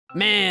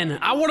Man,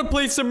 I want to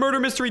play some Murder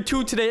Mystery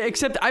 2 today,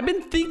 except I've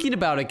been thinking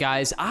about it,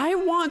 guys. I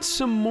want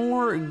some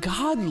more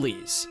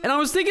godlies. And I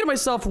was thinking to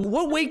myself,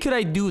 what way could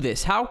I do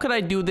this? How could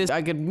I do this?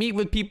 I could meet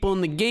with people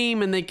in the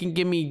game and they can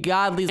give me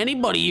godlies.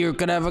 Anybody here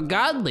could have a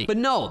godly. But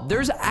no,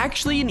 there's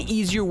actually an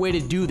easier way to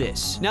do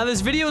this. Now,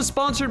 this video is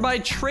sponsored by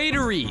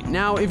Tradery.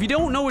 Now, if you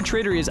don't know what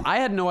Tradery is, I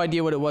had no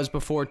idea what it was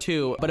before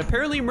too, but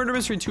apparently Murder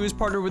Mystery 2 is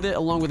partnered with it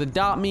along with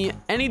Adopt Me,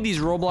 any of these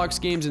Roblox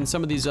games and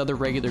some of these other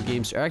regular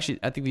games. Actually,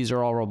 I think these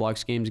are all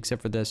Roblox games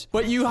except for this.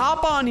 But you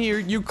hop on here,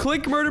 you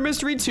click Murder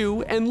Mystery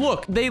 2, and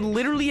look, they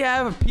literally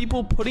have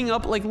people putting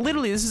up, like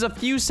literally, this is a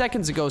few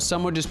seconds ago,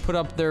 someone just put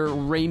up their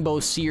rainbow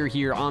seer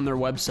here on their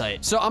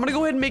website. So I'm gonna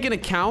go ahead and make an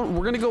account.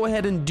 We're gonna go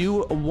ahead and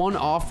do one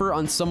offer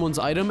on someone's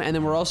item, and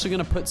then we're also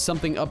gonna put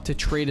something up to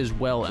trade as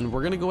well. And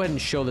we're gonna go ahead and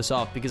show this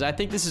off because I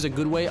think this is a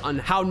good way on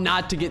how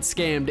not to get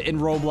scammed in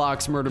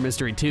Roblox Murder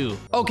Mystery 2.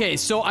 Okay,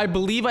 so I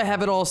believe I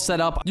have it all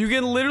set up. You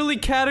can literally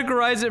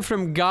categorize it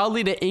from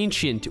godly to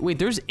ancient. Wait,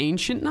 there's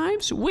ancient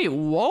knives? Wait,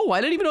 whoa,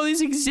 I didn't even know these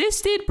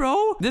existed,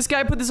 bro. This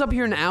guy put this up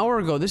here an hour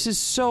ago. This is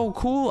so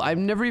cool. I've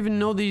never even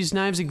known these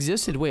knives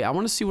existed. Wait, I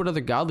want to see what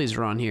other godlies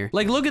are on here.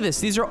 Like, look at this.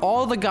 These are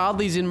all the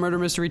godlies in Murder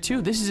Mystery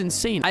 2. This is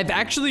insane. I've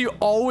actually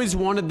always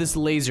wanted this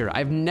laser.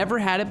 I've never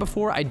had it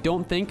before, I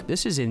don't think.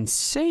 This is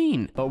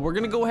insane. But we're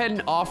gonna go ahead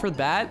and offer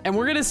that, and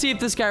we're gonna see if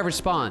this guy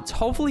responds.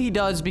 Hopefully he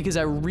does, because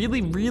I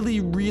really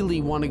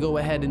want to go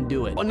ahead and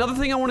do it. Another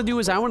thing I want to do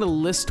is I want to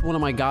list one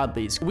of my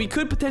godlies. We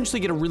could potentially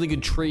get a really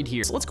good trade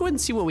here. So let's go ahead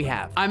and see what we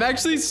have. I'm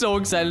actually so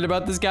excited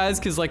about this, guys,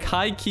 because like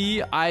high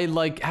key, I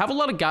like have a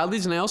lot of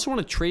godlies, and I also want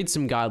to trade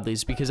some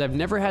godlies because I've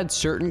never had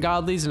certain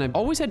godlies, and I've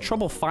always had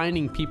trouble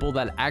finding people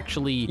that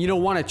actually, you know,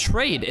 want to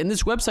trade, and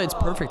this website's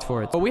perfect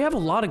for it. But we have a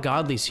lot of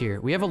godlies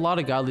here. We have a lot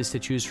of godlies to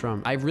choose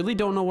from. I really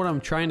don't know what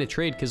I'm trying to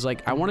trade because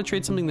like I want to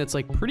trade something that's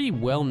like pretty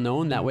well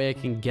known. That way I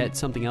can get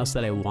something else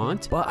that I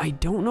want, but I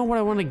don't know what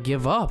I want to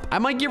give up. I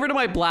might get rid of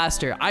my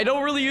blaster. I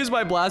don't really use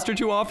my blaster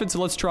too often, so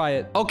let's try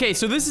it. Okay,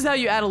 so this is how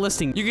you add a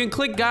listing. You can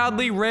click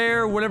godly,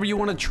 rare, whatever you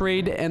want to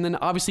trade, and then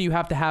obviously you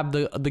have to have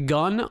the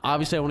gun.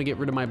 Obviously, I want to get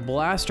rid of my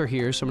blaster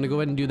here, so I'm going to go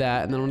ahead and do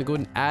that, and then I'm going to go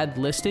ahead and add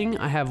listing.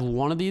 I have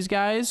one of these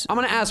guys. I'm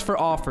going to ask for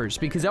offers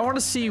because I want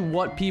to see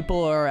what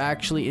people are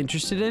actually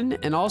interested in,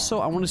 and also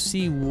I want to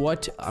see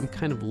what I'm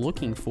kind of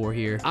looking for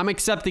here. I'm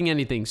accepting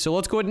anything, so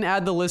let's go ahead and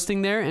add the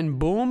listing there, and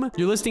boom,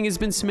 your listing has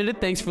been submitted.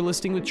 Thanks for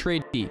listing with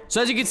Tradery.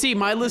 So as you can see,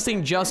 my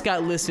listing just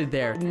got listed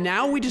there.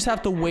 Now we just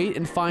have to wait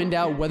and find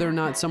out whether or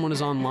not someone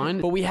is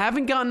online, but we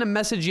haven't gotten a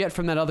message yet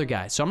from that other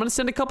guy. So I'm going to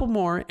send a couple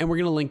more, and we're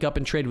going to link up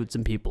and trade with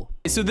some people.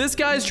 So this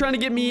guy is trying to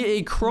get me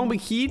a chroma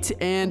heat,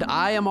 and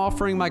I am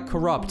offering my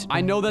corrupt.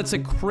 I know that's a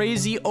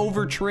crazy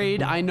over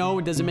trade. I know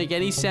it doesn't make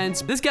any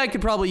sense. This guy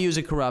could probably use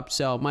a corrupt,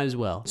 so might as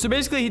well. So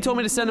basically, he told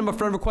me to send him a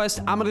friend request.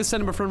 I'm going to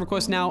send him a friend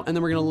request now, and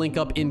then we're going to link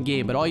up in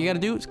game. But all you got to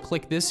do is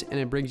click this, and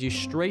it brings you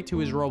straight to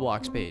his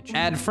Roblox page.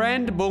 Add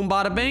friend, boom,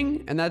 bada,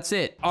 bing, and that's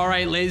it. All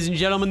right, ladies and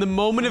gentlemen, the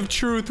moment of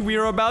truth. We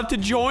are about to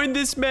join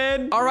this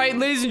man. All right,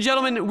 ladies and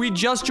gentlemen, we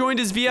just joined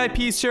his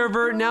VIP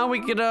server. Now we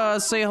could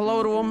say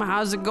hello to him.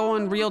 How's it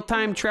going?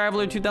 Real-time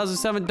traveler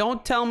 2007.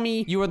 Don't tell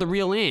me you are the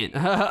real ant.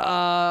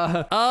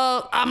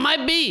 I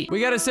might be.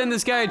 We got to send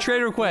this guy a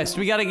trade request.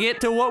 We got to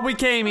get to what we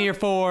came here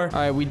for. All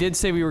right, we did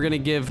say we were going to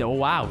give... Oh,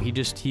 wow. He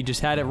just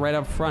had it right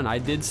up front. I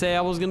did say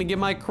I was going to give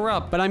my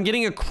corrupt, but I'm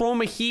getting a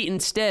chroma heat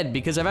instead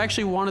because I've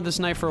actually wanted this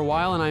knife for a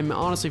while, and I'm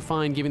honestly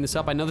fine giving this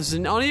up. I know this is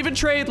an uneven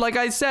trade, like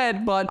I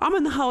said, but I'm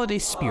in the holiday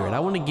spirit. I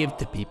want to give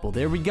to people.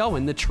 There we go,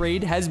 and the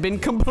trade has been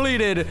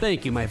completed.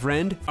 Thank you, my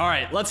friend. All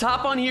right, let's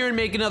hop on here and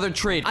make another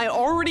trade. I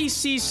already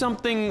see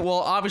something. Well,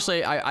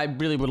 obviously, I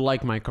really would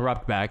like my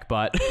corrupt back,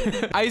 but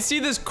I see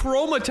this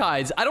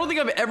chromatides. I don't think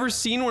I've ever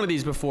seen one of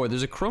these before.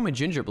 There's a chroma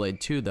gingerblade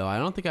too, though. I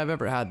don't think I've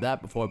ever had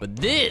that before, but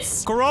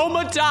this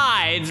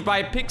chromatides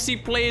by Pixie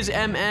Plays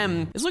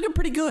MM is looking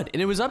pretty good,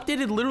 and it was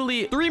updated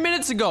literally 3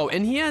 minutes ago,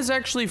 and he has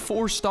actually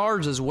 4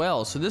 stars as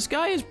well. So this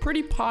guy is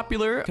pretty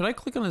popular. Can I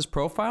click on his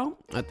profile?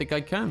 I think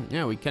I can.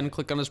 Yeah, we can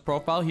click on his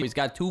profile. He's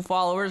got 2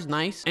 followers.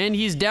 Nice. And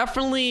he's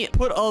definitely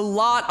put a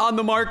lot on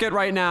the market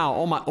right now.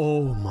 Oh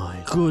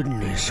my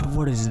goodness.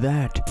 What is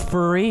that?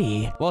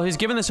 Free? Well, he's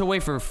giving this away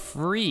for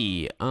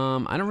free.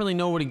 I don't really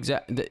know what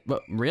exactly.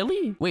 But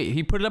really? Wait,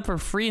 he put it up for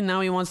free and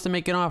now he wants to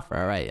make an offer.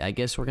 All right, I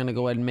guess we're gonna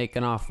go ahead and make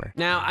an offer.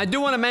 Now, I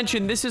do want to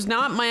mention this is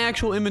not my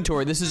actual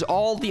inventory. This is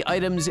all the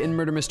items in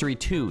Murder Mystery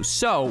 2.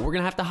 So we're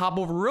gonna have to hop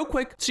over real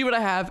quick, see what I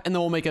have, and then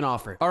we'll make an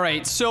offer. All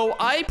right, so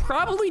I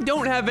probably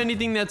don't have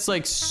anything that's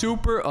like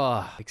super,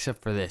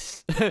 except for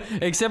this.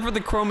 Except for the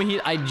chroma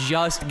heat I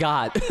just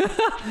got.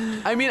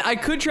 I mean, I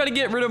could try to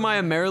get rid of my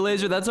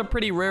Amerilaser. That's a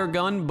pretty rare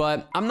gun,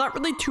 but I'm not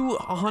really too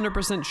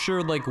 100%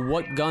 sure like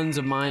what guns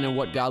of mine and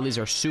what godlies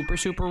are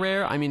super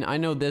rare. I mean, I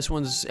know this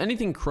one's,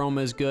 anything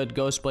chroma is good.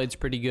 Ghostblade's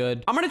pretty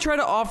good. I'm gonna try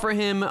to offer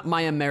him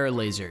my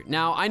Amerilaser.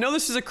 Now, I know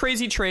this is a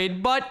crazy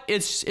trade, but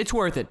it's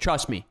worth it.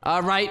 Trust me.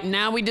 All right,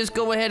 now we just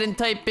go ahead and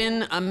type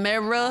in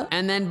Amera,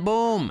 and then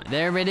boom,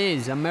 there it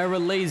is, a Mera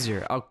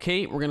laser.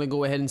 Okay, we're gonna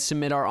go ahead and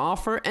submit our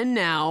offer, and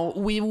now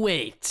we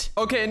wait.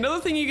 Okay, another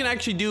thing you can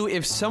actually do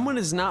if someone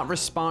is not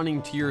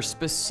responding to your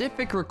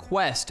specific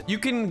request, you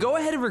can go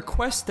ahead and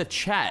request the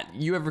chat.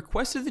 You have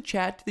requested the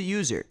chat to the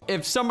user.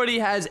 If somebody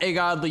has a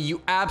godly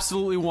you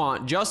absolutely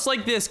want, just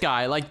like this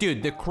guy, like,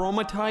 dude, the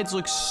chromatides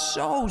look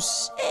so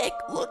sick.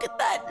 Look at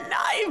that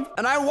knife.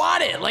 And I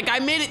want it. Like, I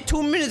made it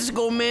 2 minutes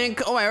ago, man.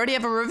 Oh, I already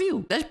have a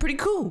review. That's pretty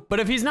cool. But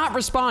if he's not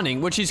responding,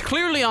 which he's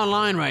clearly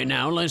online right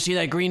now, let's see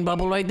that green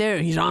bubble right there.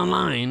 He's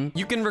online.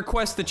 You can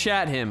request to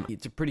chat him.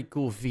 It's a pretty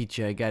cool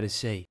feature, I gotta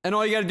say. And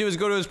all you gotta do is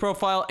go to his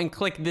profile and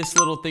click this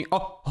little thing.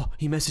 Oh,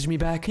 he messaged me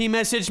back. He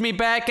messaged me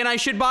back, and I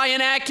should buy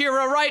an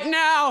Acura right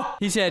now.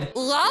 He said,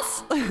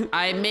 yes,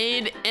 I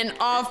made an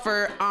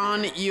offer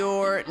on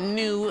your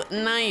new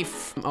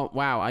knife. Oh,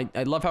 wow.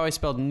 I love how I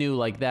spelled new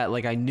like that,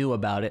 like I knew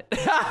about it.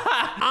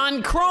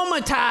 On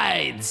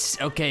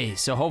chromatides. Okay,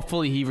 so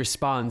hopefully he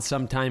responds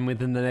sometime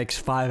within the next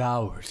 5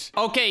 hours.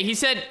 Okay, he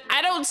said,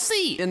 I don't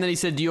see. And then he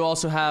said, do you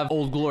also have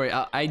Old Glory?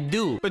 I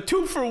do. But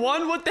 2 for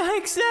 1? What the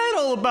heck's that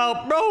all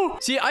about, bro?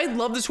 See, I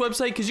love this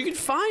website because you can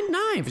find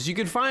knives. You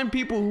can find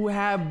people who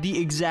have the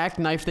exact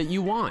knife that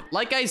you want.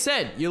 Like I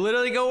said, you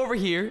literally go over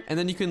here and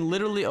then you can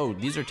literally, oh,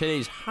 these are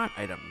today's hot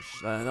items.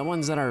 The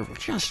ones that are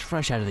just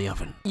fresh out of the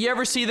oven. You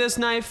ever see this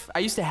knife? I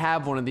used to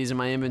have one of these in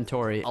my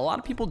inventory. A lot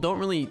of people don't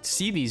really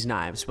see these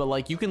knives, but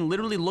like you can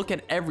literally look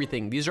at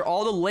everything. These are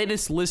all the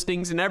latest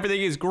listings and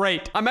everything is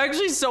great. I'm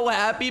actually so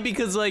happy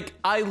because like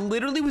I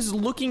literally was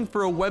looking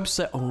for a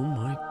website. Oh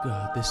my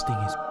God, this thing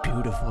is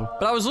beautiful.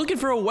 But I was looking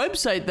for a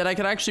website that I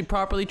could actually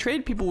properly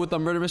trade people with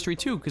on Murder Mystery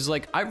 2 because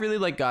like I really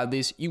like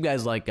godlies. You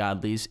guys like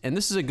godlies, and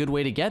this is a good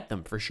way to get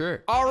them for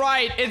sure. All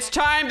right, it's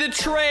time to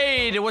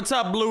trade. What's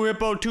up, Blue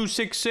Hippo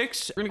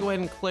 266? We're gonna go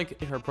ahead and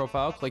click her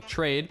profile, click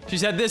trade. She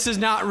said this is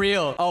not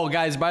real. Oh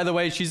guys, by the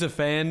way, she's a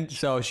fan,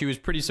 so she was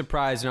pretty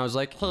surprised, and I was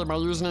like, hey, my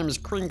username is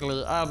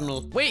Kringley, add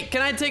me. Wait,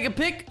 can I take a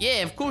pic?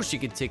 Yeah, of course you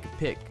can take a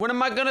pic. When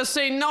am I gonna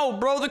say no,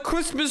 bro? The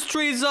Christmas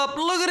tree's up.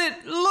 Look at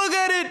it. Look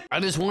at it. I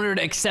just want her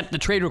to accept the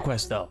trade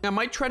request though. I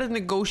might try to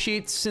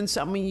negotiate since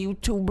I'm a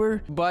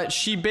YouTuber, but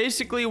she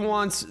basically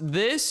wants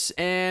this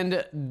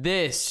and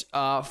this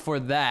for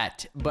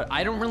that. But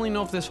I don't really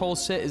know if this whole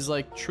set is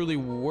like truly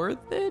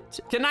worth it.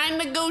 Can I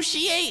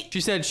negotiate?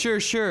 She said,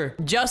 sure.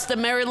 Just a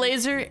Mera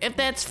laser, if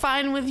that's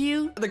fine with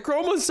you. The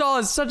Chroma Saw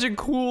is such a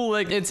cool,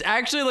 like, it's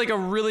actually like a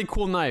really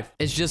cool knife.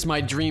 It's just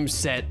my dream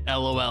set,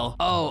 LOL.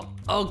 Oh,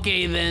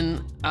 okay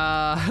then.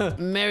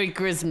 Merry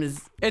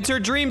Christmas. It's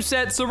her dream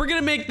set, so we're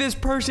gonna make this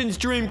person's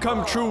dream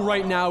come true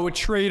right now with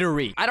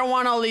tradery. I don't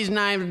want all these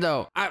knives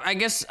though. I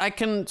guess I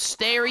can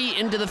stary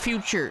into the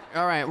future.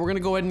 All right, we're gonna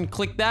go ahead and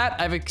click that.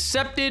 I've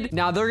accepted.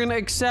 Now they're gonna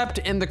accept,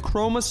 and the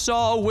Chroma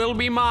Saw will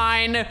be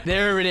mine.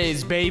 There it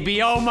is,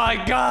 baby. Oh my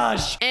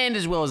gosh. And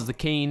as well as the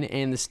cane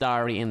and the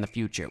starry in the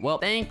future. Well,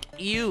 thank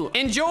you.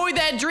 Enjoy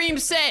that dream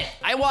set.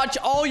 I watch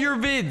all your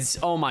vids.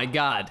 Oh my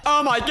God.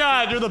 Oh my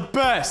God, you're the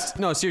best.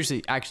 No,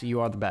 seriously, actually, you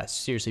are the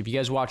best. Seriously, if you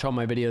guys watch all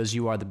my videos,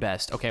 you are the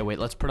best. Okay, wait,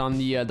 let's put on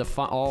the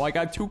font. Oh, I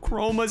got 2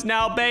 chromas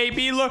now,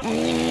 baby. Look.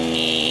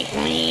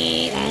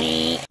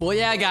 Well,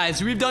 yeah,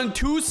 guys, we've done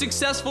 2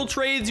 successful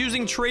trades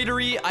using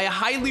Tradery. I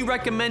highly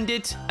recommend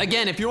it.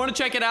 Again, if you want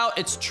to check it out,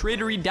 it's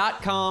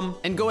tradery.com.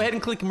 And go ahead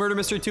and click Murder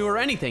Mystery 2 or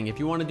anything. If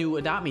you want to do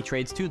Adopt Me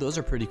trades too, those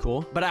are pretty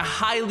cool. But I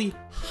highly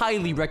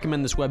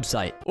recommend this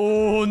website.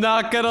 Oh,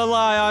 not gonna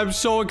lie, I'm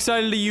so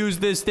excited to use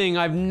this thing.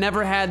 I've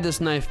never had this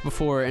knife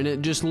before, and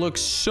it just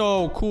looks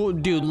so cool.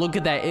 Dude, look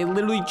at that. It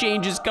literally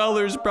changes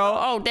colors, bro.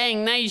 Oh,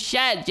 dang, nice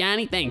shot,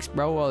 Johnny. Thanks,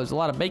 bro. Well, there's a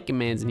lot of bacon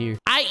mans in here.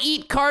 I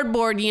eat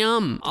cardboard,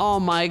 yum. Oh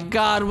my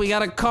God, we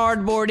got a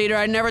cardboard eater.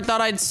 I never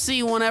thought I'd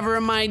see one ever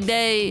in my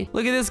day.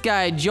 Look at this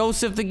guy,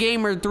 Joseph the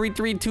Gamer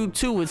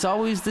 3322. It's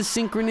always the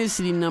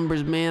synchronicity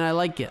numbers, man. I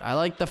like it. I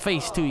like the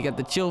face too. You got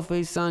the chill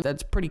face on.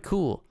 That's pretty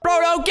cool. Bro,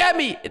 don't get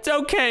me. It's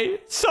okay.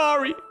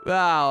 Sorry.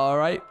 Wow, all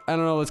right. I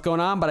don't know what's going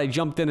on, but I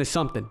jumped into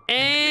something.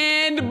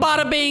 And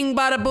bada bing,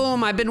 bada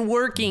boom. I've been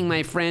working,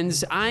 my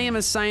friends. I am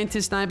a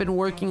scientist, and I've been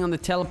working on the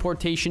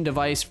teleportation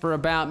device for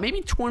about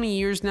maybe 20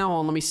 years now.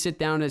 Hold on, let me sit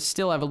down. I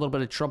still have a little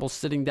bit of trouble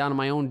sitting down on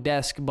my own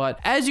desk, but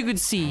as you can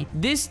see,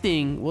 this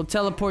thing will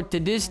teleport to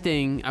this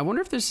thing. I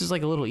wonder if this is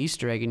like a little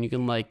Easter egg, and you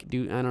can like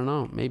do, I don't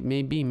know,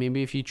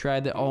 maybe if you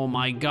tried that. Oh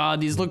my God,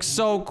 these look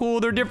so cool.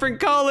 They're different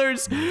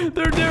colors.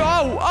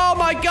 Oh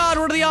my God,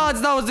 what are the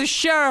odds? That was the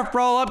sheriff,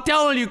 bro. I'm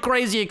telling you,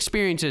 crazy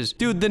experiences.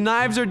 Dude, the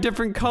knives are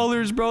different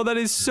colors, bro. That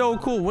is so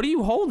cool. What are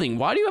you holding?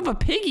 Why do you have a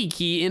piggy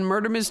key in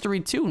Murder Mystery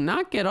 2?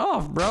 Knock it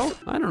off, bro.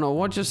 I don't know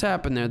what just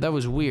happened there. That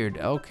was weird.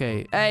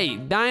 Okay. Hey,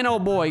 Dino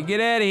boy,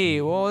 get out of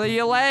here. Well,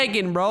 you're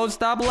lagging, bro.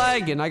 Stop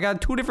lagging. I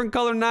got 2 different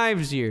color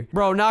knives here.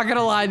 Bro, not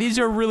gonna lie, these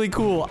are really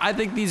cool. I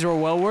think these are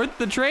well worth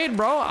the trade,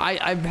 bro.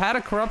 I've had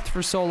a corrupt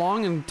for so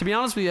long, and to be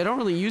honest with you, I don't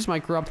really use my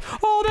corrupt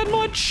all that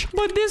much,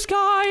 but this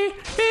guy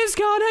is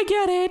gonna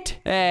get it.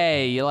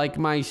 Hey, you like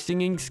my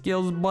singing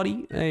skills,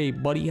 buddy? Hey,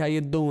 buddy, how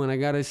you doing? I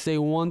gotta say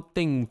one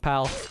thing,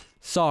 pal.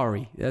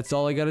 Sorry. That's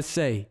all I gotta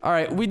say. All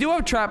right, we do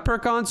have trap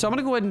perk on, so I'm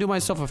gonna go ahead and do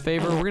myself a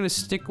favor. We're gonna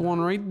stick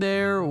one right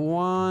there,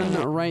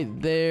 one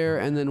right there,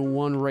 and then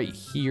one right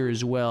here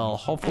as well.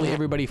 Hopefully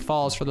everybody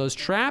falls for those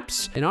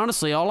traps. And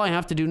honestly, all I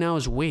have to do now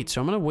is wait.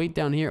 So I'm gonna wait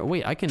down here.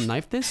 Wait, I can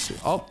knife this?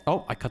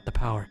 Oh, I cut the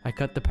power. I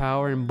cut the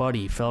power and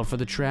buddy fell for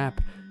the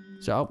trap.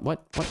 So,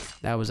 what?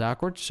 That was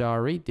awkward.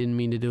 Sorry, didn't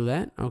mean to do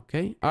that.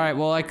 Okay. All right,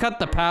 well, I cut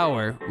the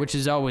power, which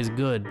is always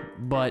good,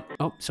 but...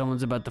 Oh,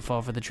 someone's about to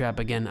fall for the trap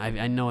again.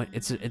 I know it.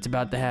 It's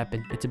about to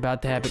happen. It's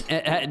about to happen.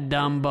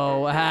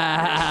 Dumbo.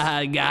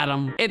 Got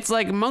him. It's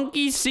like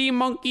monkey see,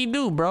 monkey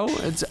do, bro.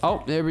 It's...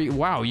 Oh, there we...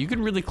 Wow, you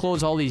can really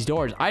close all these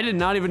doors. I did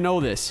not even know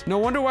this. No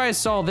wonder why I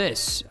saw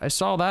this. I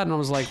saw that and I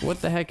was like,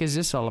 what the heck is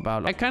this all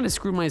about? I kind of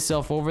screwed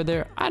myself over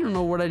there. I don't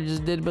know what I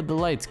just did, but the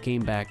lights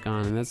came back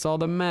on, and that's all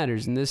that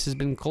matters, and this has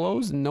been closed.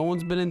 And no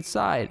one's been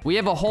inside. We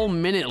have a whole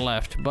minute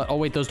left, but oh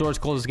wait, those doors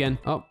closed again.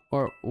 Oh,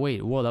 or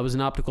wait, whoa, that was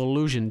an optical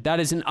illusion. That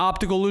is an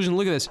optical illusion.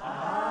 Look at this.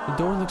 The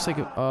door looks like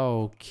a...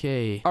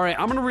 Okay. All right,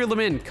 I'm gonna reel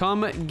them in.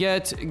 Come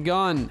get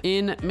gun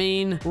in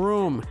main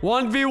room.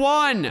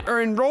 1v1,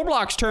 or in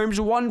Roblox terms,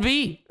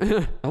 1v.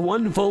 A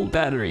 1-volt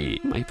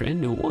battery, my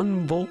friend, a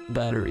 1-volt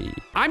battery.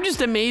 I'm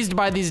just amazed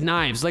by these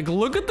knives. Like,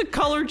 look at the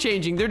color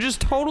changing. They're just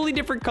totally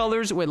different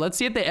colors. Wait, let's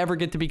see if they ever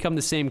get to become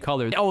the same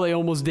color. Oh, they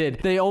almost did.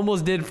 They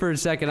almost did for a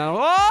second.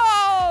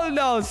 Oh,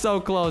 no, so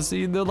close.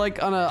 See, they're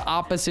like on an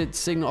opposite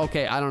signal.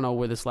 Okay, I don't know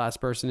where this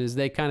last person is.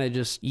 They kind of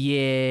just...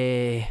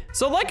 Yeah.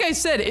 So like I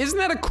said, isn't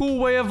that a cool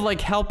way of like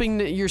helping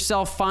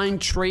yourself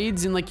find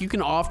trades? And like you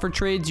can offer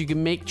trades, you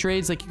can make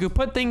trades, like you could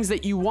put things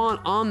that you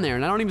want on there.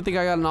 And I don't even think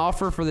I got an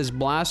offer for this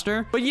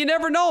blaster, but you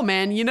never know,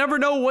 man. You never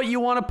know what you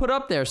want to put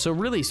up there. So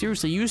really,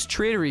 seriously, use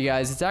Tradery,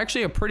 guys. It's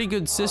actually a pretty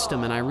good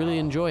system and I really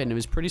enjoy it. And it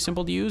was pretty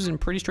simple to use and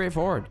pretty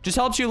straightforward. Just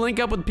helps you link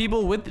up with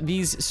people with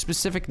these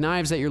specific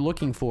knives that you're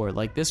looking for.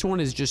 Like this one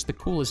is just the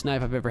coolest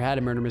knife I've ever had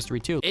in Murder Mystery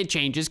 2. It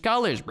changes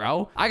colors,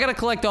 bro. I gotta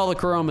collect all the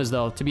chromas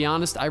though. To be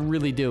honest, I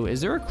really do.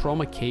 Is there a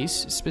chroma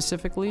case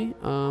specifically?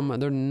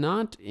 There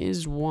not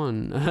is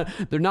one.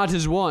 There not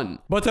is one,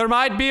 but there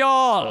might be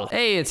all.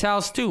 Hey, it's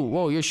House 2.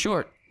 Whoa, you're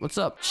short. What's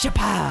up?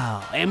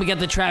 Chapow! And we got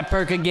the trap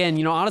perk again.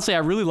 You know, honestly, I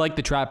really like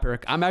the trap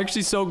perk. I'm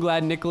actually so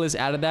glad Nicholas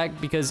added that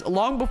because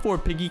long before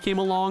Piggy came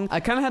along, I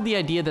kind of had the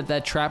idea that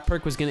that trap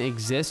perk was going to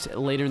exist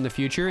later in the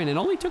future, and it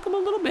only took him a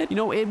little bit. You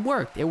know, it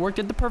worked. It worked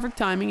at the perfect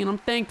timing, and I'm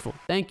thankful.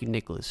 Thank you,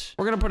 Nicholas.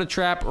 We're going to put a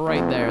trap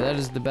right there. That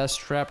is the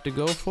best trap to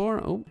go for.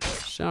 Oh,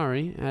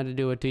 sorry. I had to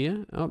do it to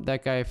you. Oh,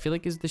 that guy I feel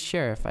like is the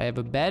sheriff. I have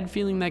a bad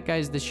feeling that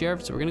guy's the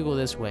sheriff, so we're going to go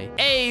this way.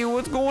 Hey,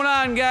 what's going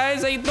on,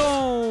 guys? How you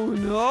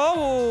doing?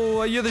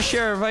 Oh, you're the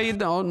sheriff. How you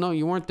doing? Oh, no,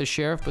 you weren't the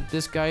sheriff, but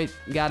this guy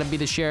gotta be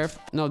the sheriff.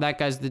 No, that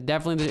guy's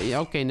definitely the...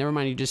 Okay, never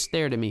mind. You just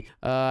stared at me.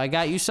 I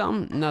got you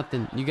something?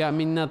 Nothing. You got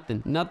me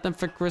nothing. Nothing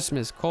for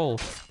Christmas. Cole.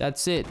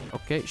 That's it.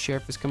 Okay,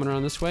 sheriff is coming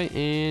around this way,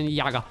 and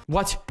Yaga.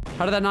 What?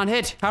 How did that not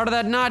hit? How did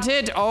that not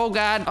hit? Oh,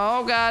 God.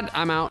 Oh, God.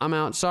 I'm out. I'm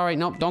out. Sorry.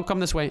 Nope, don't come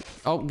this way.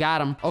 Oh,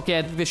 got him. Okay,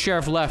 I think the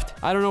sheriff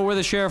left. I don't know where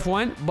the sheriff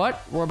went,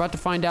 but we're about to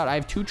find out. I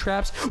have 2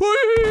 traps.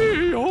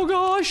 Whee! Oh,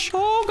 gosh.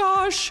 Oh,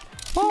 gosh.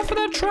 Fall for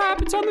that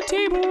trap. It's on the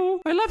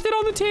table. I left it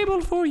on the table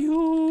for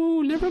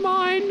you. Never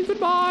mind.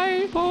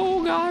 Goodbye.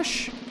 Oh,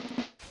 gosh.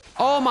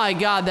 Oh, my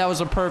God. That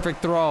was a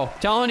perfect throw.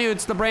 Telling you,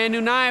 it's the brand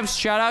new knives.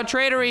 Shout out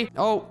Tradery.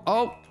 Oh.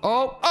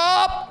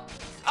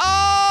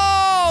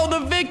 Oh, the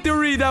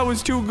victory. That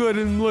was too good.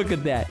 And look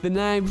at that. The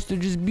knives, they're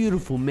just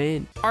beautiful,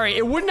 man. All right,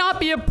 it would not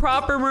be a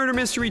proper Murder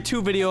Mystery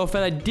 2 video if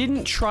I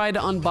didn't try to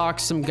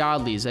unbox some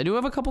godlies. I do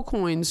have a couple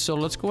coins, so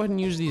let's go ahead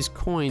and use these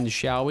coins,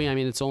 shall we? I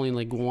mean, it's only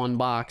like 1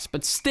 box,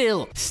 but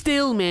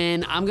still,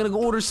 man, I'm gonna go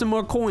order some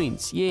more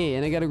coins. Yeah,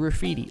 and I got a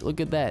graffiti.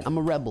 Look at that. I'm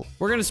a rebel.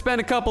 We're gonna spend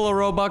a couple of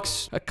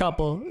Robux. A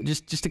couple.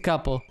 Just a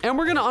couple. And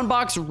we're gonna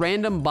unbox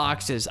random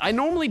boxes. I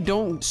normally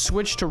don't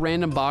switch to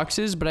random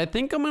boxes, but I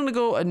think I'm gonna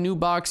go a new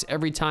box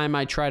every time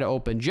I try to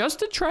open, just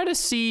to try to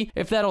see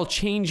if that'll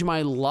change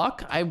my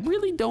luck. I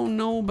really don't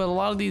know, but a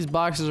lot of these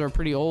boxes are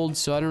pretty old,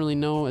 so I don't really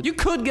know. You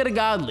could get a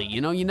godly,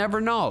 you know, you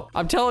never know.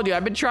 I'm telling you,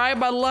 I've been trying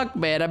my luck,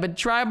 man. I've been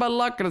trying my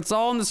luck, and it's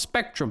all in the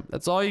spectrum.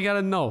 That's all you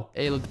gotta know.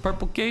 Hey, look, the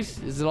purple case.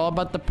 Is it all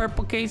about the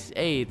purple case?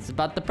 Hey, it's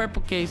about the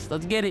purple case.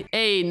 Let's get it.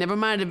 Hey, never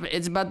mind if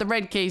it's about the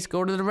red case.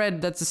 Go to the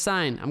red. That's a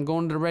sign. I'm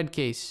going to the red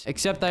case.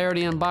 Except I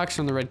already unboxed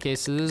from the red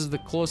case, so this is the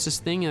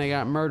closest thing, and I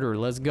got murder.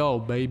 Let's go,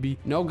 baby.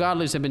 No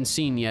godlies have been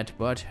seen yet,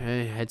 but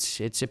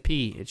it's a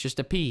P. It's just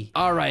a P.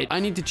 All right, I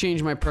need to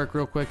change my perk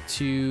real quick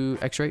to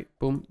X-ray.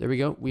 Boom, there we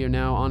go. We are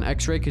now on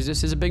X-ray because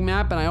this is a big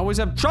map, and I always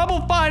have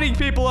trouble finding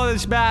people on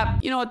this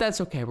map. You know what?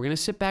 That's okay. We're gonna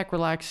sit back,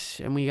 relax,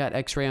 and we got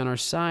X-ray on our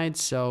side,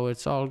 so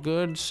it's all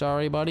good.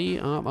 Sorry, buddy.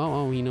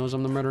 Oh, he knows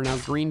I'm the murderer now.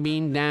 Green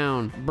bean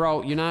down,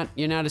 bro. You're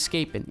not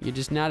escaping. You're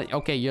just not.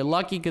 Okay, you're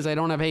lucky because I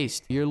don't have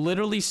haste. You're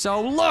literally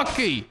so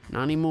lucky.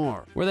 Not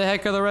anymore. Where the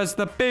heck are the rest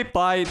of the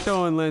people? How you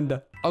doing,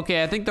 Linda?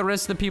 Okay, I think the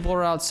rest of the people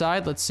are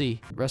outside. Let's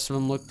see. The rest of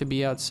them look to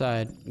be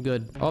outside.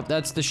 Good. Oh,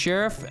 that's the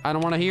sheriff. I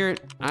don't want to hear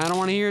it. I don't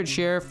want to hear it,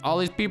 sheriff. All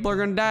these people are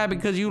going to die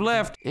because you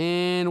left.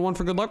 And 1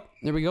 for good luck.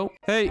 There we go.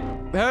 Hey,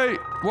 hey.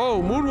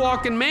 Whoa,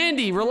 moonwalking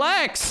Mandy.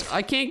 Relax.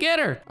 I can't get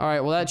her. All right,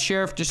 well, that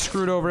sheriff just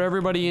screwed over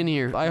everybody in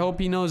here. I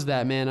hope he knows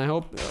that, man. I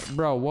hope.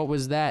 Bro, what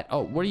was that?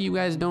 Oh, what are you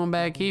guys doing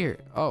back here?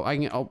 Oh, I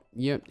can. Oh,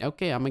 yeah.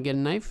 Okay, I'm gonna get a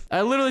knife.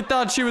 I literally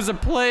thought she was a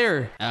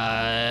player.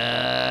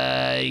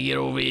 Get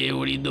over here.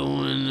 What are you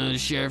doing? The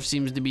sheriff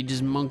seems to be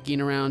just monkeying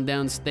around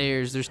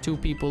downstairs. There's 2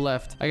 people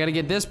left. I gotta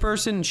get this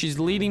person. She's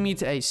leading me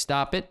to. Hey,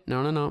 stop it.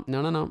 No, no, no.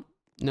 No, no, no.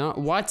 No,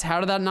 what? How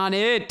did that not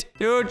hit?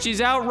 Dude,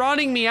 she's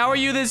outrunning me. How are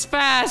you this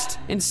fast?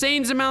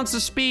 Insane amounts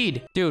of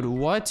speed. Dude,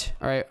 what?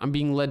 All right, I'm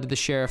being led to the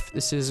sheriff.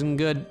 This isn't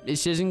good.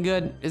 This isn't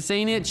good. This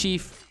ain't it,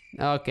 chief.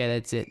 Okay,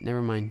 that's it.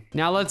 Never mind.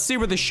 Now let's see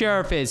where the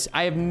sheriff is.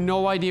 I have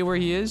no idea where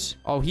he is.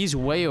 Oh, he's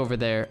way over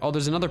there. Oh,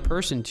 there's another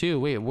person too.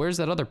 Wait, where's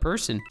that other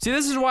person? See,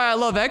 this is why I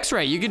love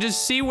X-Ray. You can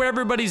just see where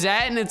everybody's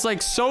at and it's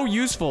like so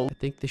useful. I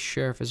think the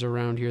sheriff is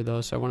around here though.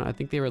 So I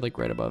think they were like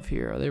right above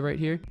here. Are they right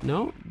here?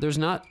 No, there's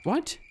not.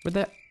 What? Where'd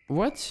that?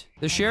 What?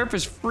 The sheriff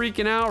is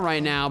freaking out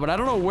right now, but I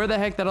don't know where the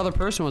heck that other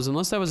person was,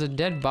 unless that was a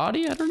dead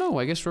body. I don't know.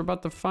 I guess we're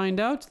about to find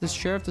out. This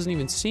sheriff doesn't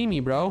even see me,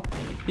 bro.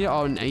 Yeah,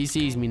 oh, he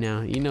sees me now.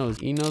 He knows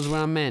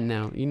where I'm at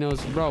now. He knows,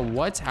 bro,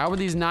 what? How are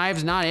these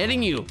knives not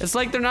hitting you? It's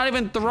like they're not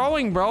even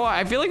throwing, bro.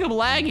 I feel like I'm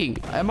lagging.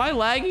 Am I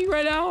lagging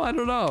right now? I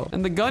don't know.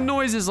 And the gun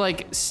noise is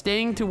like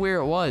staying to where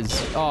it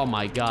was. Oh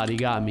my God, he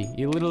got me.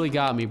 He literally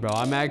got me, bro.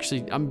 I'm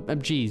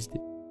cheesed.